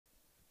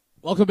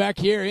Welcome back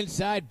here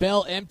inside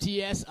Bell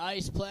MTS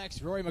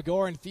Iceplex. Rory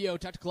McGore and Theo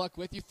Tutcluck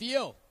with you.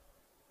 Theo,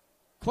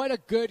 quite a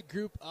good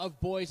group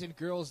of boys and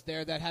girls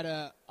there that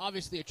had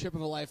obviously a trip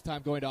of a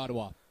lifetime going to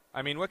Ottawa.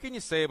 I mean, what can you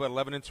say about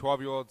 11 and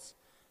 12-year-olds?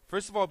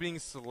 First of all, being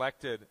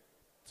selected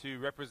to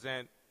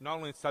represent not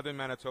only southern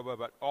Manitoba,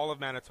 but all of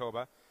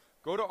Manitoba,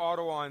 go to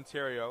Ottawa,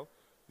 Ontario,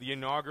 the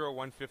inaugural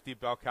 150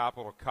 Bell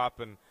Capital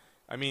Cup. And,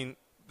 I mean,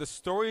 the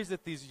stories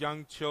that these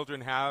young children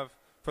have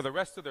for the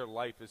rest of their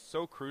life is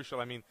so crucial.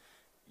 I mean,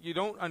 you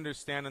don't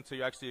understand until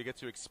you actually get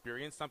to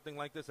experience something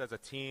like this as a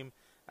team,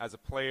 as a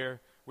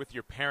player, with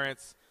your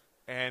parents.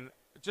 And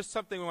just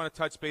something we want to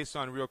touch base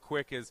on real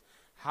quick is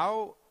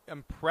how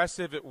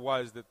impressive it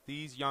was that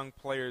these young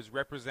players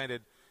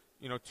represented,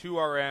 2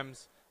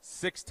 RMs,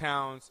 6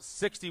 towns,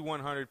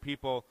 6,100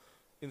 people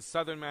in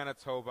southern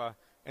Manitoba.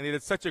 And they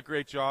did such a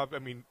great job. I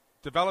mean,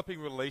 developing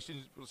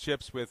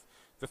relationships with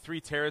the 3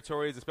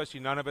 territories,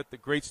 especially Nunavut, the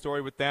great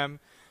story with them.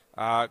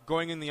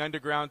 Going in the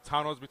underground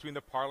tunnels between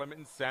the Parliament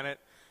and Senate.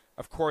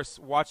 Of course,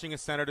 watching a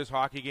Senators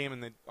hockey game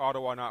and the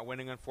Ottawa not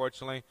winning,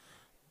 unfortunately.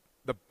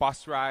 The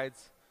bus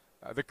rides,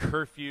 the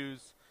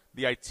curfews,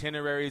 the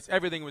itineraries,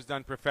 everything was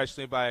done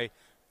professionally by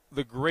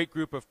the great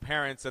group of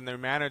parents and their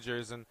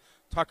managers. And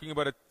talking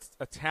about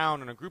a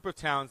town and a group of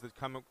towns that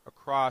come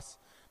across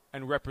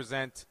and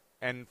represent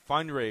and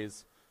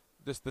fundraise,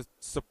 just the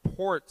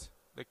support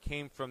that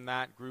came from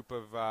that group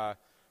of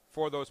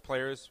for those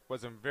players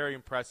was very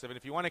impressive. And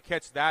if you want to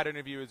catch that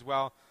interview as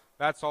well,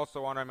 that's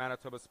also on our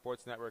Manitoba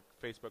Sports Network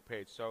Facebook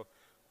page. So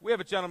we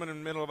have a gentleman in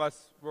the middle of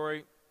us,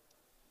 Rory.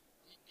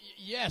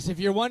 Yes, if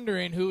you're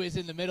wondering who is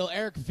in the middle,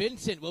 Eric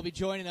Vincent will be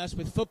joining us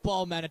with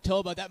Football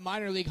Manitoba. That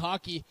minor league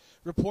hockey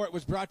report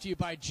was brought to you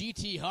by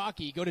GT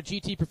Hockey. Go to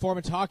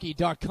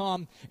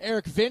gtperformancehockey.com.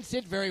 Eric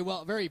Vincent,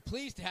 very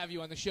pleased to have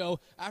you on the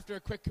show. After a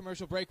quick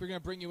commercial break, we're going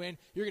to bring you in.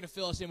 You're going to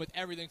fill us in with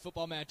everything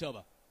Football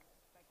Manitoba.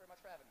 Thanks very much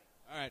for having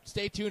me. All right,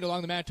 stay tuned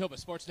along the Manitoba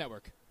Sports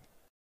Network.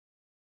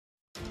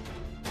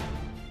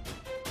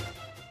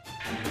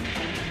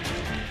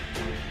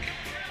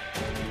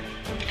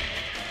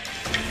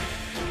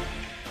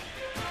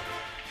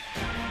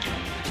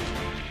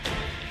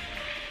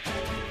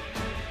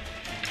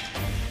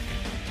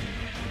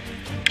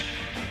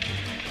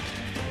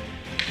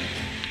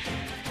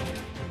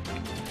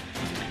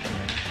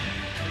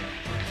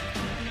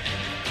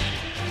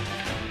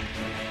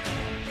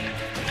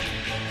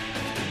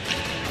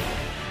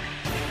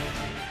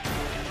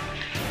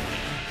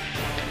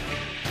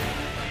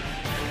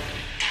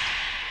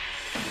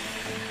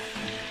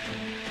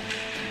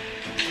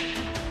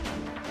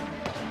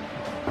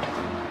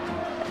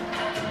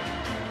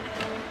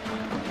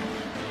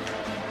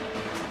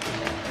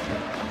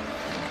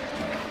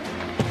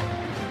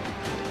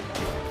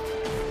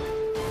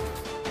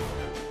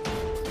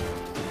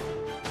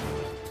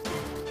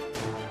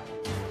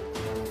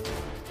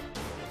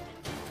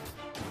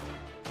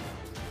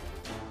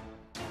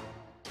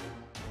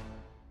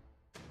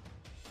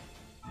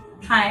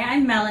 Hi,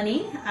 I'm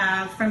Melanie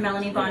from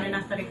Melanie Bond and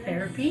Athletic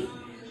Therapy.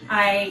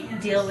 I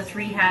deal with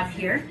rehab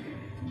here,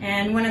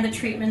 and one of the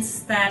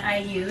treatments that I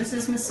use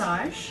is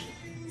massage,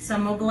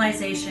 some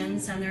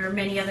mobilizations, and there are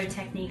many other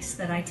techniques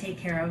that I take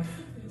care of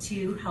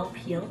to help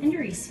heal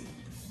injuries.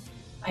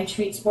 I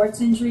treat sports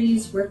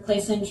injuries,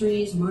 workplace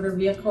injuries, motor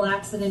vehicle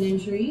accident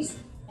injuries,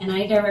 and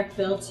I direct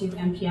bill to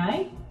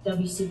MPI,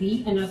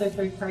 WCB, and other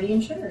third-party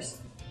insurers.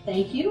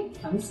 Thank you.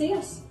 Come see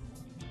us.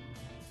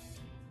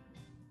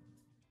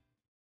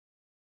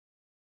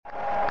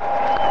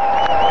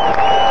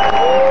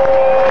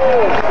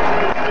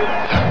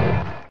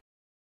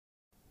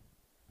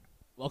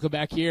 Welcome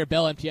back here,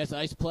 Bell MTS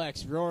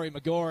Iceplex. Rory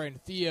McGore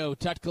and Theo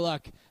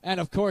Tutcluck. And,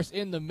 of course,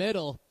 in the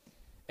middle,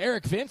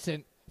 Eric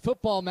Vincent,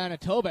 Football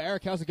Manitoba.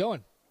 Eric, how's it going?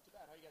 Not too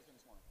bad. How are you guys doing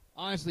this morning?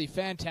 Honestly,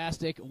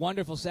 fantastic.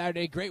 Wonderful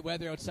Saturday. Great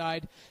weather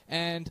outside.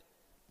 And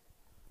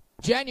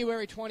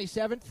January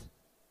 27th.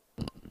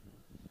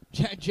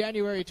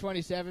 January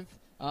 27th.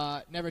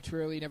 Never too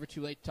early, never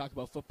too late to talk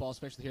about football,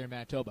 especially here in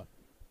Manitoba.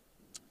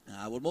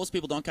 What most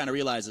people don't kind of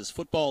realize is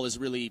football is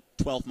really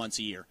 12 months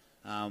a year.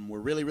 We're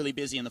really, really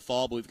busy in the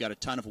fall, but we've got a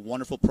ton of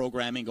wonderful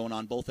programming going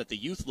on both at the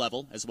youth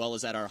level as well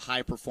as at our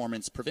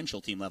high-performance provincial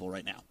team level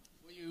right now.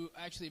 Well, you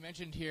actually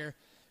mentioned here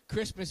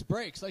Christmas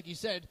breaks. Like you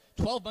said,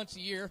 12 months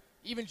a year,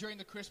 even during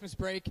the Christmas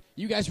break,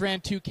 you guys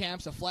ran 2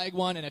 camps, a flag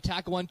one and a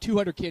tackle one.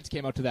 200 kids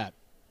came out to that.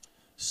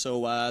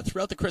 So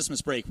throughout the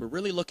Christmas break, we're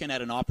really looking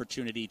at an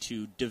opportunity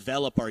to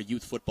develop our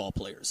youth football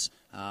players.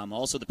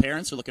 Also, the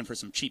parents are looking for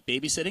some cheap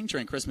babysitting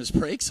during Christmas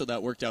break, so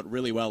that worked out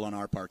really well on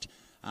our part.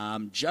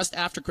 Just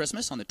after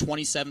Christmas, on the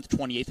 27th,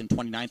 28th, and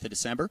 29th of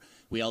December,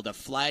 we held a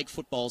flag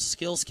football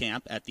skills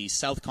camp at the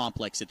South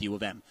Complex at the U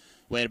of M.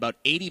 We had about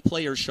 80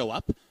 players show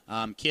up.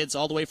 Kids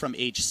all the way from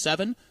age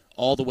 7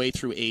 all the way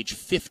through age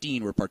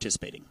 15 were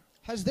participating.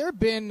 Has there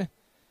been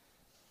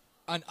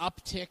an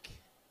uptick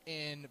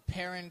in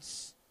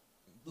parents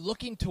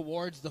looking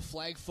towards the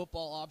flag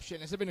football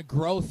option? Has there been a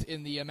growth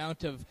in the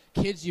amount of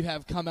kids you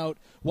have come out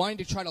wanting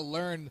to try to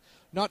learn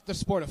not the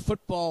sport of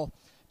football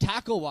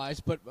tackle-wise,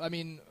 but, I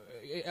mean,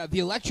 the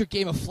electric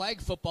game of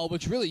flag football,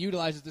 which really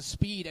utilizes the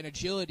speed and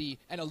agility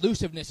and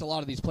elusiveness of a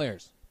lot of these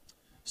players.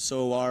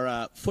 So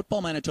our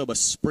Football Manitoba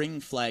Spring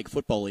Flag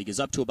Football League is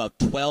up to about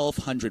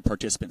 1,200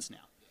 participants now.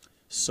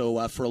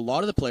 So for a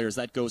lot of the players,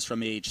 that goes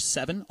from age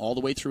 7 all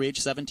the way through age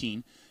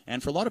 17.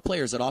 And for a lot of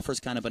players, it offers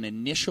kind of an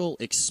initial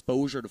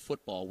exposure to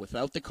football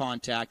without the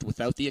contact,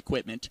 without the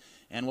equipment.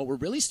 And what we're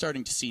really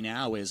starting to see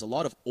now is a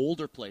lot of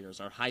older players,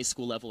 our high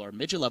school level, our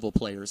midget level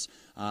players,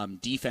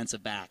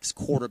 defensive backs,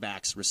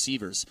 quarterbacks,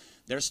 receivers.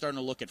 They're starting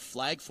to look at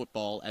flag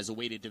football as a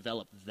way to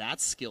develop that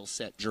skill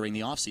set during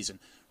the offseason.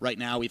 Right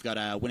now, we've got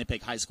a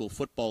Winnipeg High School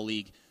Football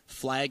League,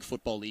 flag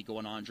football league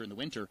going on during the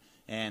winter.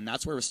 And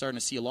that's where we're starting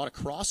to see a lot of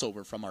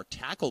crossover from our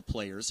tackle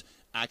players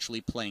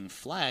actually playing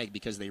flag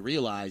because they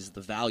realize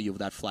the value of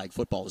that flag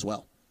football as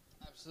well.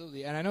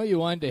 Absolutely. And I know you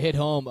wanted to hit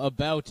home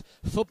about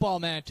Football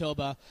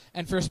Manitoba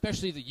and for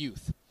especially the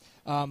youth.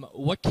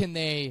 What can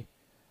they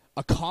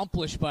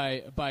accomplish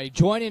by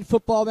joining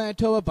Football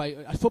Manitoba, by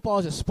football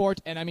as a sport?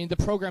 And, I mean, the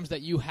programs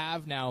that you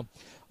have now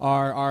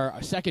are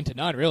second to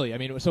none, really. I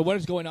mean, so what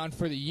is going on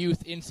for the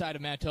youth inside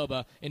of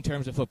Manitoba in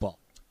terms of football?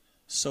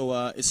 So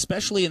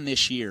especially in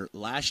this year,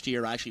 last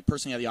year I actually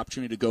personally had the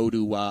opportunity to go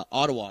to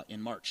Ottawa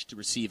in March to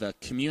receive a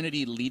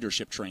community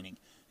leadership training.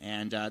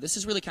 And this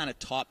is really kind of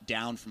top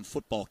down from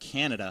Football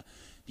Canada.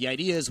 The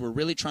idea is we're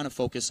really trying to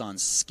focus on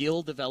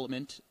skill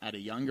development at a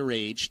younger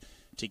age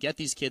to get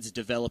these kids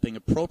developing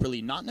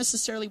appropriately, not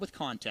necessarily with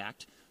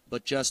contact,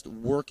 but just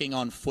working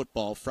on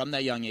football from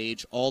that young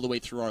age all the way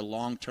through our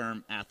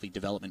long-term athlete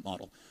development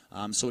model.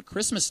 So at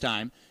Christmas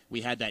time,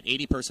 we had that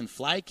 80-person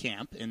flag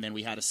camp, and then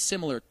we had a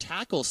similar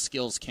tackle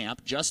skills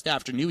camp just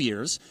after New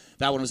Year's.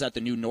 That one was at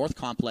the new North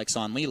Complex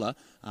on Leela.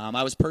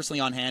 I was personally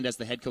on hand as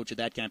the head coach at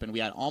that camp, and we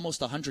had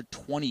almost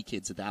 120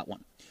 kids at that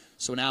one.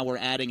 So now we're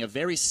adding a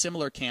very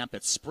similar camp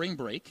at spring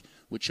break,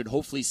 which should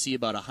hopefully see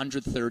about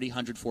 130,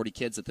 140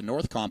 kids at the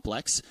North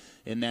Complex.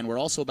 And then we're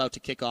also about to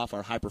kick off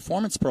our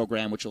high-performance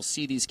program, which will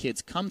see these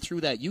kids come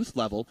through that youth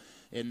level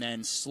and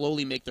then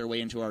slowly make their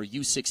way into our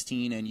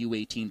U16 and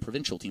U18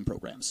 provincial team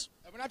programs.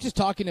 We're not just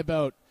talking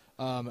about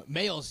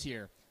males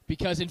here,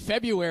 because in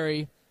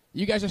February,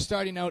 you guys are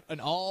starting out an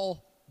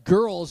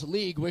all-girls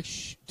league,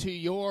 which, to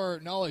your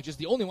knowledge, is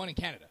the only one in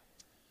Canada.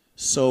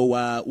 So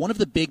one of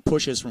the big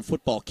pushes from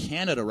Football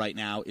Canada right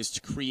now is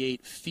to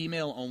create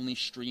female-only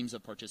streams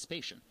of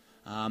participation.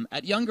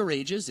 At younger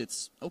ages,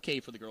 it's okay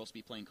for the girls to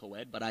be playing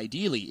co-ed, but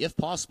ideally, if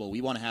possible,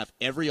 we want to have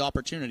every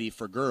opportunity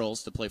for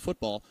girls to play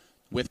football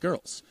with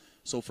girls.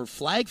 So for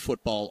flag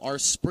football, our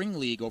spring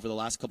league over the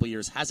last couple of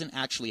years hasn't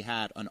actually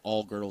had an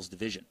all-girls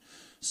division.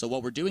 So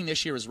what we're doing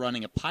this year is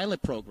running a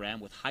pilot program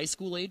with high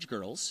school-age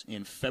girls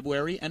in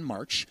February and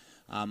March,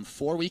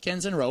 4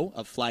 weekends in a row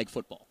of flag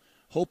football,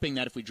 hoping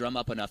that if we drum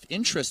up enough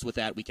interest with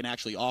that, we can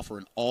actually offer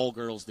an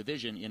all-girls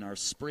division in our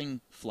spring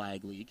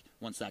flag league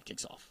once that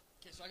kicks off.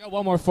 Okay, so I got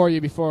one more for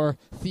you before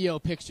Theo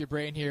picks your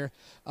brain here.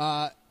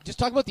 Just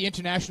talk about the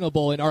International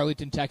Bowl in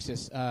Arlington,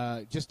 Texas.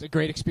 Just a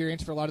great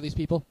experience for a lot of these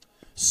people.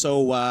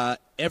 So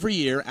every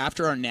year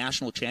after our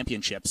national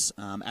championships,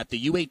 at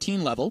the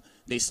U18 level,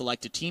 they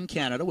select a Team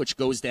Canada, which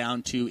goes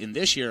down to, in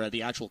this year, at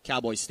the actual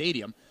Cowboy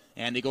Stadium,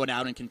 and they go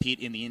down and compete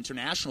in the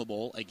International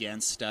Bowl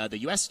against the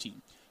U.S.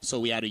 team. So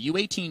we had a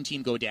U18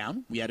 team go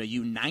down, we had a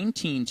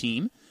U19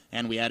 team,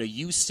 and we had a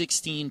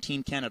U16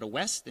 Team Canada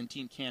West and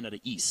Team Canada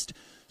East.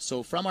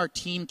 So from our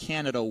Team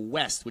Canada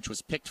West, which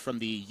was picked from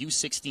the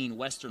U16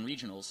 Western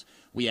Regionals,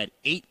 we had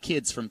 8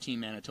 kids from Team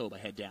Manitoba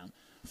head down.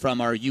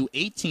 From our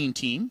U18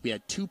 team, we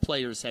had 2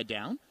 players head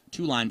down,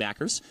 2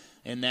 linebackers.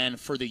 And then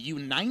for the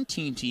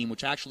U19 team,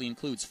 which actually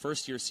includes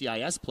first-year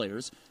CIS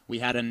players, we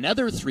had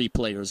another 3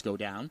 players go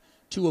down,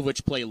 2 of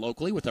which play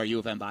locally with our U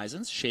of M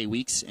Bisons, Shea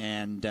Weeks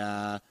and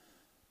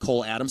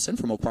Cole Adamson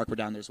from Oak Park were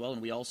down there as well.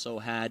 And we also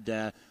had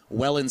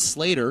Wellen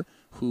Slater,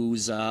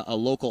 who's a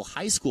local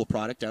high school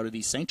product out of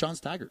the St.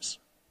 John's Tigers.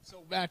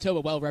 So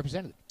Manitoba well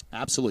represented.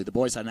 Absolutely. The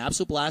boys had an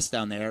absolute blast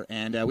down there.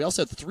 And we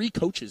also had 3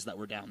 coaches that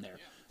were down there.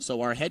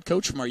 So our head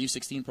coach from our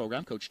U16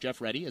 program, Coach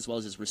Jeff Reddy, as well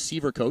as his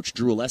receiver coach,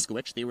 Drew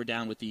Oleskowicz, they were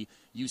down with the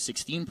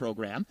U16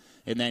 program.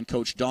 And then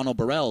Coach Donald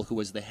Burrell, who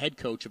was the head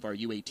coach of our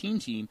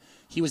U18 team,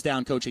 he was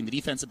down coaching the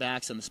defensive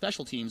backs and the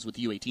special teams with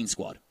the U18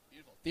 squad.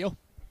 Beautiful. Theo?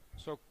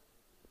 So,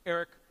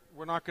 Eric,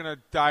 we're not going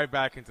to dive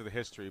back into the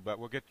history, but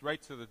we'll get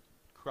right to the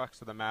crux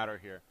of the matter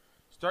here.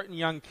 Starting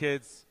young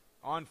kids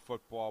on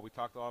football, we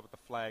talked a lot about the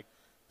flag.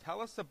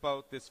 Tell us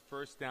about this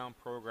first down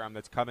program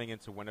that's coming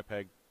into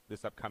Winnipeg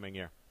this upcoming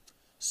year.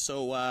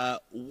 So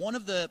one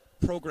of the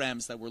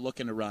programs that we're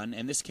looking to run,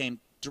 and this came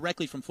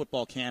directly from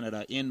Football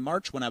Canada, in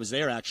March when I was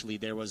there, actually,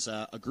 there was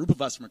a group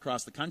of us from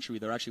across the country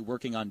that are actually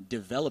working on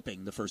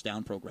developing the First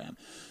Down program.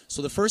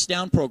 So the First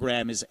Down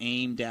program is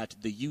aimed at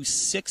the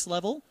U6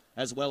 level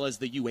as well as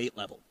the U8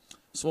 level.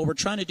 So what we're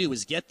trying to do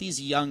is get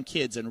these young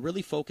kids and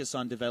really focus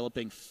on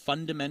developing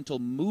fundamental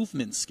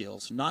movement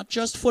skills, not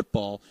just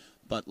football,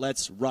 but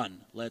let's run,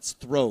 let's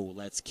throw,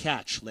 let's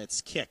catch,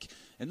 let's kick.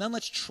 And then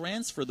let's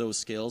transfer those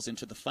skills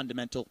into the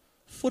fundamental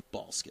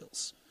football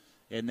skills.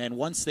 And then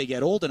once they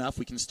get old enough,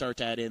 we can start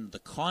to add in the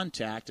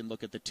contact and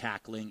look at the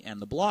tackling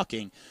and the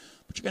blocking.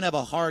 But you're going to have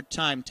a hard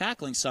time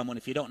tackling someone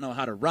if you don't know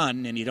how to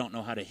run and you don't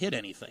know how to hit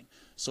anything.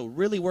 So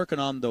really working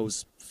on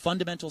those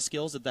fundamental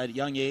skills at that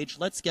young age.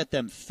 Let's get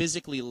them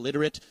physically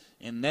literate,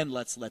 and then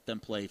let's let them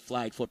play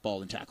flag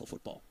football and tackle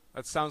football.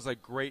 That sounds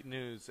like great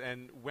news.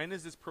 And when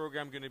is this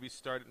program going to be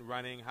started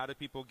running? How do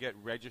people get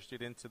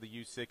registered into the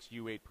U6,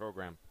 U8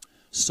 program?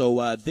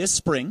 So this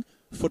spring,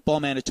 Football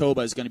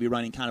Manitoba is going to be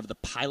running kind of the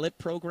pilot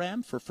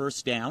program for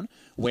First Down,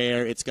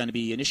 where it's going to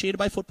be initiated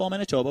by Football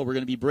Manitoba. We're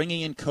going to be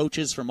bringing in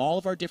coaches from all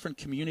of our different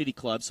community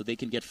clubs so they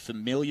can get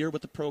familiar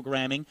with the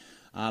programming,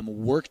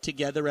 work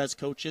together as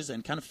coaches,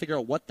 and kind of figure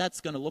out what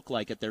that's going to look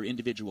like at their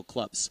individual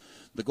clubs.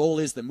 The goal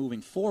is that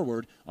moving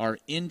forward, our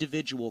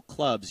individual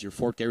clubs, your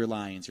Fort Garry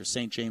Lions, your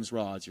St. James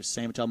Rods, your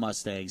San Mateo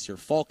Mustangs, your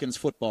Falcons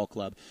Football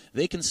Club,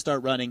 they can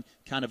start running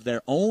kind of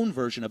their own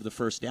version of the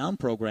First Down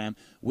program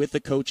with the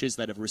coaches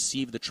that have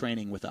received the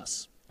training with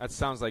us. That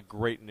sounds like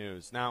great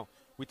news. Now,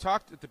 we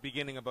talked at the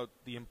beginning about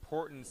the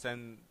importance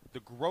and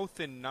the growth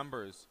in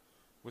numbers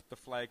with the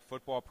flag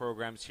football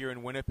programs here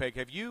in Winnipeg.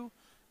 Have you,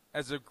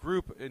 as a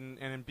group, and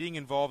in being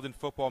involved in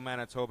Football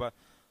Manitoba,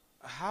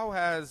 how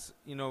has,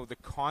 the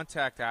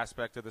contact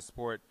aspect of the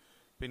sport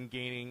been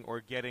gaining or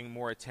getting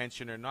more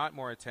attention or not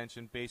more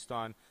attention based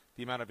on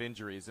the amount of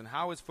injuries? And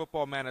how is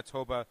Football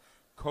Manitoba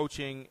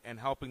coaching and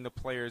helping the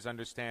players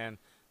understand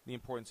the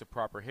importance of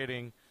proper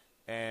hitting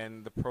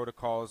and the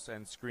protocols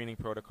and screening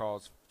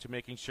protocols to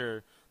making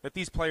sure that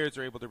these players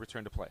are able to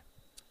return to play?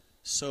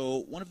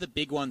 So one of the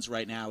big ones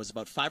right now is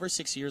about 5 or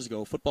 6 years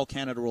ago, Football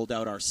Canada rolled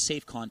out our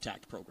Safe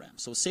Contact program.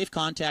 So Safe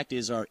Contact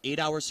is our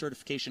 8-hour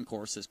certification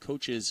course that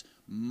coaches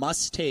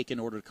must take in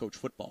order to coach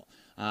football.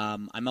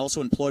 I'm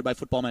also employed by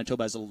Football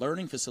Manitoba as a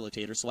learning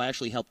facilitator, so I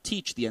actually help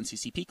teach the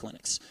NCCP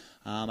clinics.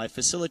 I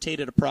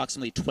facilitated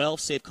approximately 12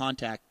 Safe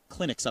Contact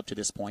clinics up to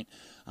this point,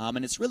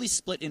 and it's really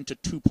split into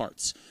two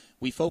parts.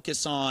 We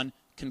focus on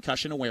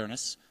concussion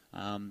awareness.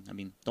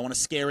 Don't want to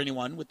scare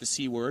anyone with the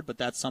C word, but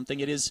that's something.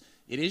 It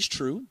is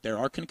true. There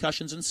are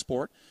concussions in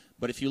sport,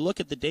 but if you look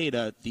at the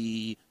data,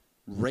 the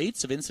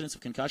rates of incidence of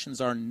concussions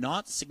are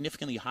not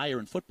significantly higher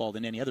in football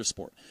than any other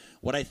sport.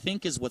 What I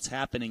think is what's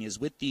happening is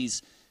with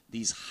these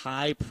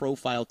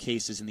high-profile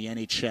cases in the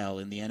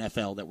NHL, in the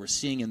NFL that we're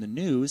seeing in the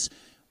news,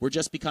 we're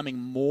just becoming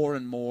more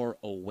and more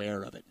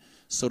aware of it.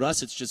 So to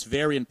us, it's just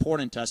very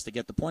important to us to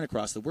get the point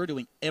across that we're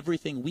doing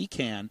everything we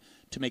can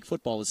to make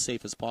football as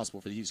safe as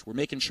possible for the youth. We're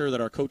making sure that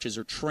our coaches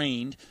are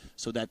trained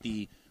so that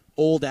the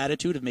old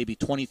attitude of maybe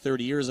 20,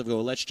 30 years ago,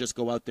 let's just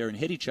go out there and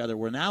hit each other,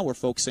 where now we're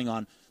focusing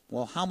on,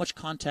 well, how much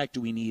contact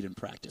do we need in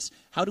practice?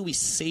 How do we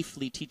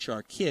safely teach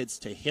our kids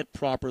to hit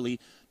properly,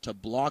 to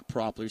block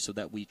properly, so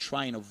that we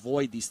try and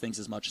avoid these things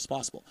as much as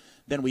possible?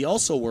 Then we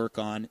also work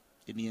on,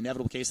 in the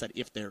inevitable case that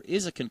if there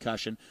is a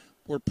concussion,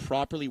 we're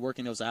properly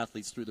working those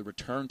athletes through the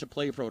return to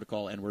play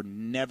protocol, and we're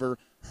never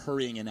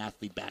hurrying an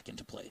athlete back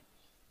into play.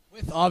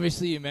 With,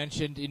 obviously, you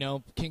mentioned,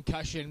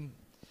 concussion,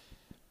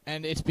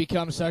 and it's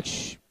become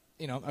such,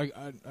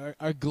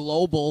 a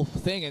global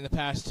thing in the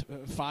past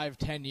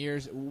 5-10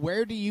 years.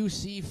 Where do you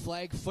see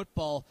flag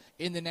football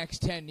in the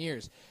next 10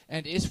 years?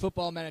 And is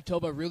Football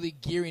Manitoba really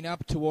gearing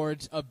up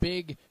towards a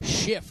big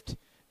shift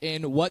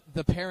in what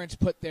the parents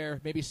put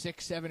their maybe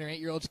 6, 7, or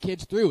 8-year-olds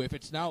kids through? If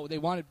it's now they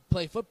want to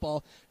play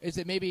football, is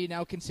it maybe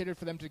now considered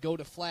for them to go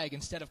to flag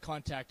instead of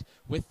contact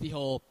with the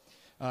whole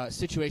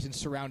situation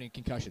surrounding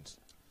concussions?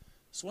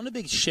 So one of the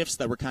big shifts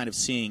that we're kind of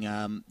seeing,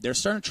 they're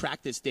starting to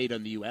track this data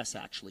in the U.S.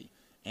 actually,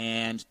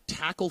 and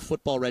tackle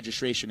football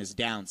registration is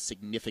down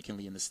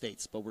significantly in the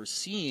States, but we're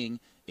seeing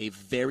a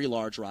very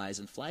large rise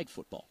in flag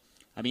football.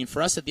 I mean,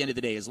 for us at the end of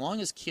the day, as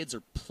long as kids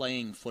are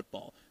playing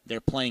football, they're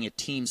playing a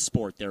team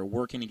sport, they're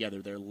working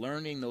together, they're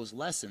learning those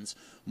lessons,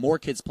 more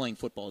kids playing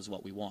football is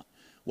what we want.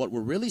 What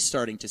we're really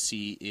starting to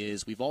see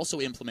is we've also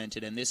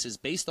implemented, and this is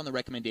based on the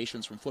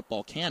recommendations from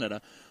Football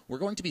Canada, we're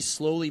going to be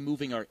slowly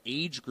moving our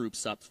age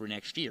groups up for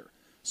next year.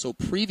 So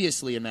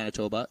previously in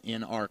Manitoba,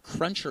 in our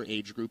cruncher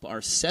age group, our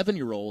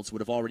 7-year-olds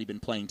would have already been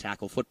playing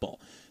tackle football.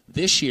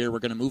 This year, we're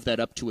going to move that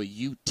up to a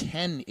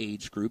U10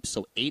 age group,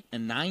 so 8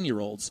 and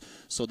 9-year-olds.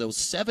 So those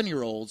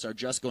 7-year-olds are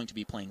just going to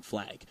be playing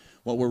flag.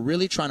 What we're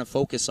really trying to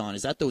focus on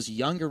is at those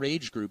younger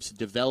age groups,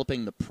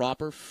 developing the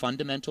proper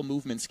fundamental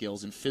movement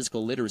skills and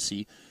physical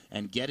literacy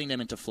and getting them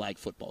into flag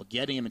football,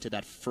 getting them into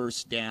that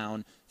first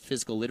down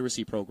physical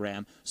literacy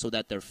program so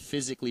that they're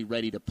physically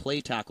ready to play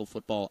tackle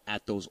football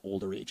at those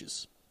older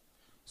ages.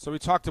 So we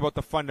talked about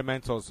the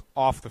fundamentals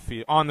on the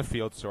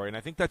field, and I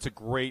think that's a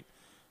great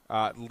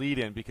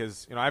lead-in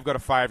because, I've got a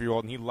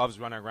 5-year-old and he loves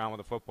running around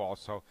with a football.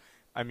 So,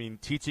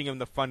 teaching him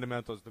the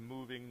fundamentals, the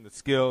moving, the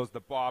skills, the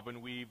bob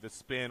and weave, the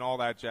spin, all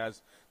that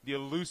jazz, the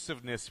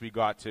elusiveness we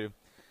got to.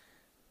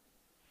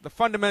 The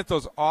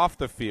fundamentals off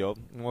the field,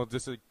 and well,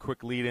 just a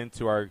quick lead-in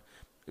to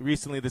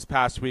recently this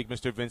past week,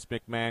 Mr. Vince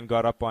McMahon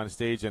got up on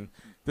stage and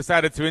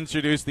decided to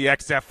introduce the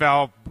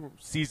XFL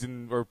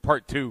season or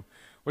part 2.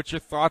 What's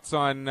your thoughts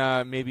on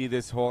maybe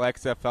this whole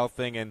XFL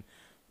thing? And,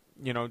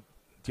 do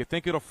you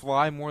think it'll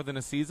fly more than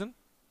a season?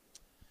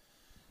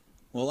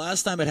 Well,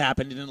 last time it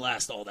happened, it didn't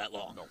last all that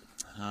long.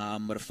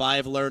 But if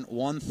I've learned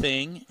one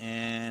thing,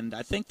 and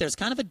I think there's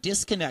kind of a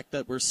disconnect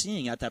that we're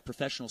seeing at that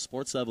professional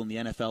sports level in the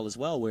NFL as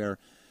well, where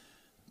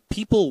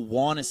people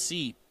want to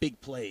see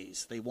big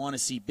plays. They want to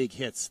see big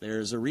hits.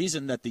 There's a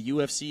reason that the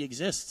UFC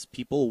exists.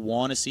 People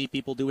want to see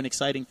people doing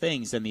exciting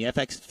things, and the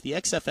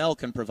XFL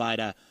can provide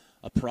a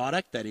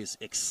product that is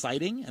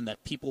exciting and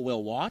that people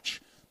will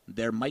watch.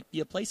 There might be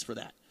a place for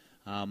that.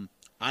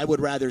 I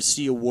would rather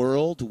see a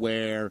world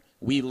where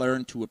we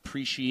learn to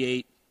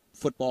appreciate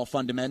football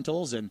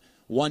fundamentals, and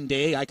one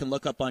day I can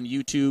look up on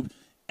YouTube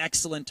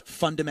excellent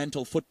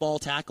fundamental football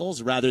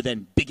tackles rather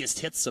than biggest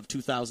hits of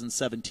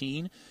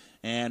 2017,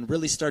 and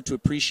really start to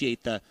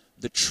appreciate the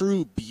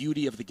true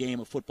beauty of the game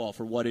of football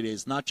for what it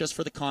is, not just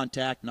for the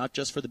contact, not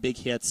just for the big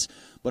hits,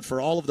 but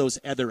for all of those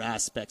other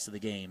aspects of the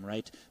game,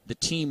 right? The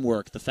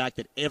teamwork, the fact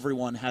that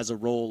everyone has a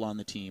role on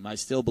the team. I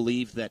still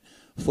believe that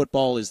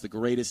football is the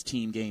greatest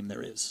team game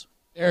there is.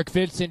 Eric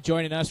Vincent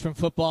joining us from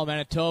Football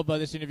Manitoba.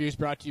 This interview is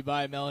brought to you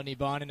by Melanie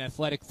Bond and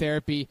Athletic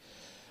Therapy.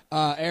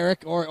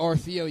 Eric, or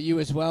Theo, you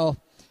as well,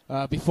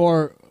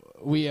 before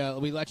we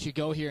let you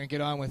go here and get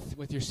on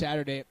with your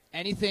Saturday,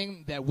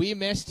 anything that we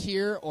missed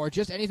here, or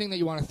just anything that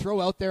you want to throw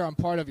out there on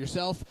part of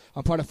yourself,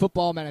 on part of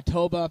Football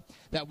Manitoba,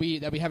 that we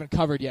haven't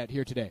covered yet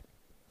here today?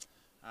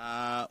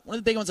 One of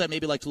the big ones I'd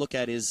maybe like to look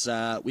at is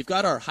we've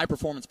got our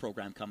high-performance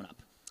program coming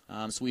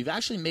up. So we've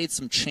actually made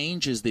some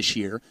changes this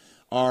year.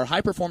 Our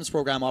high-performance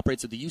program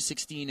operates at the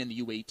U16 and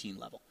the U18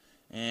 level.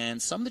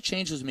 And some of the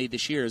changes we made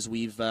this year is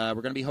we're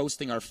going to be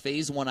hosting our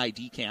Phase 1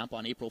 ID camp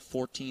on April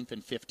 14th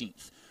and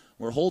 15th.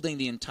 We're holding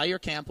the entire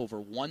camp over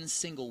one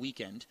single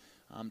weekend,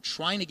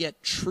 trying to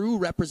get true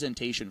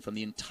representation from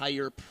the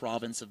entire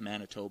province of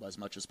Manitoba as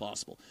much as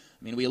possible.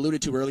 I mean, we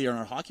alluded to earlier in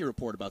our hockey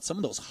report about some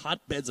of those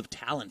hotbeds of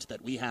talent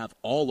that we have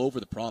all over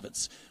the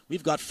province.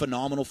 We've got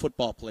phenomenal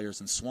football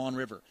players in Swan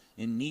River,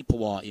 in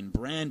Neepawa, in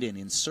Brandon,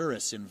 in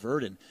Souris, in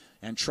Verdun,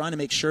 and trying to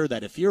make sure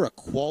that if you're a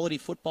quality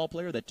football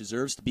player that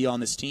deserves to be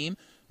on this team,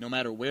 no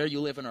matter where you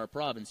live in our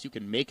province, you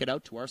can make it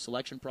out to our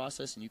selection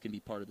process and you can be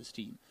part of this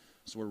team.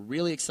 So we're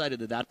really excited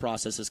that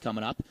process is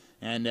coming up,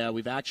 and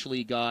we've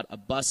actually got a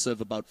bus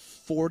of about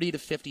 40 to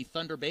 50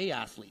 Thunder Bay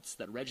athletes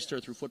that register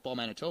through Football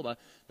Manitoba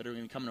that are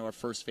going to be coming to our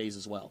first phase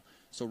as well.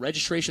 So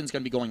registration is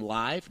going to be going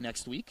live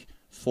next week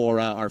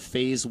for our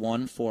Phase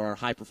 1 for our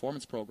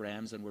high-performance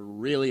programs, and we're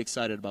really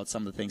excited about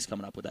some of the things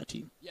coming up with that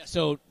team. Yeah,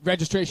 so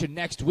registration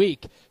next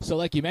week. So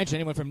like you mentioned,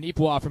 anyone from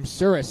Neepawa, from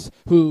Souris,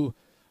 who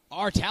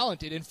are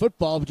talented in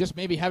football, but just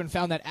maybe haven't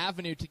found that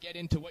avenue to get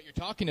into what you're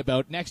talking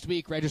about. Next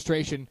week,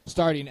 registration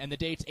starting, and the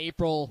date's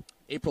April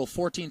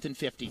 14th and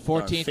 15th.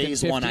 14th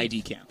Phase and 1 15th.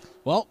 ID camp.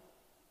 Well,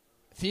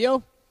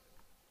 Theo?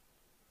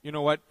 You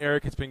know what,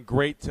 Eric? It's been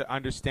great to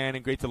understand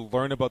and great to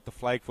learn about the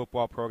flag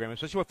football program,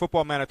 especially what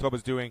Football Manitoba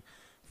is doing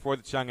for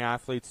the young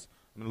athletes.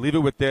 I'm going to leave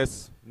it with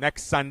this.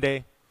 Next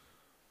Sunday,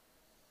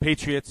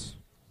 Patriots,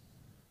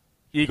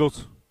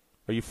 Eagles.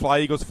 Are you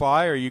fly, Eagles,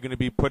 fly, or are you going to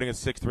be putting a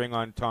sixth ring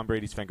on Tom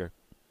Brady's finger?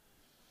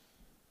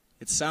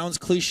 It sounds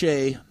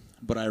cliche,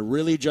 but I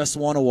really just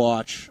want to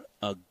watch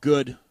a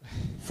good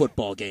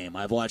football game.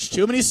 I've watched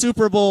too many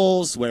Super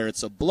Bowls where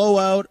it's a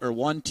blowout or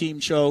one team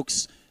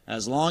chokes.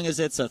 As long as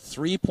it's a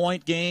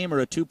 3-point game or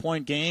a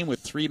 2-point game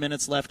with 3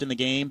 minutes left in the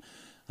game,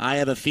 I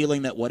have a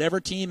feeling that whatever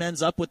team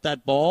ends up with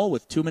that ball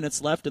with 2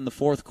 minutes left in the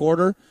fourth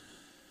quarter,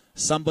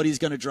 somebody's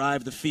going to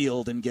drive the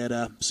field and get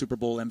a Super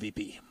Bowl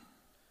MVP.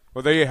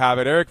 Well, there you have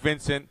it. Eric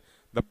Vincent,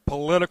 the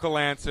political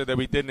answer that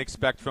we didn't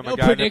expect from No a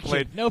guy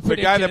prediction.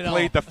 that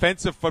played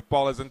defensive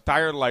football his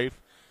entire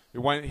life.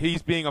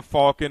 He's being a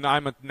Falcon.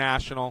 I'm a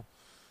National.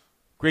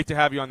 Great to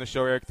have you on the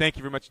show, Eric. Thank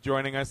you very much for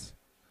joining us.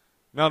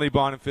 Melanie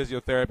Bond and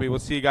Physiotherapy. We'll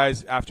see you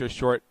guys after a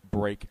short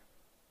break.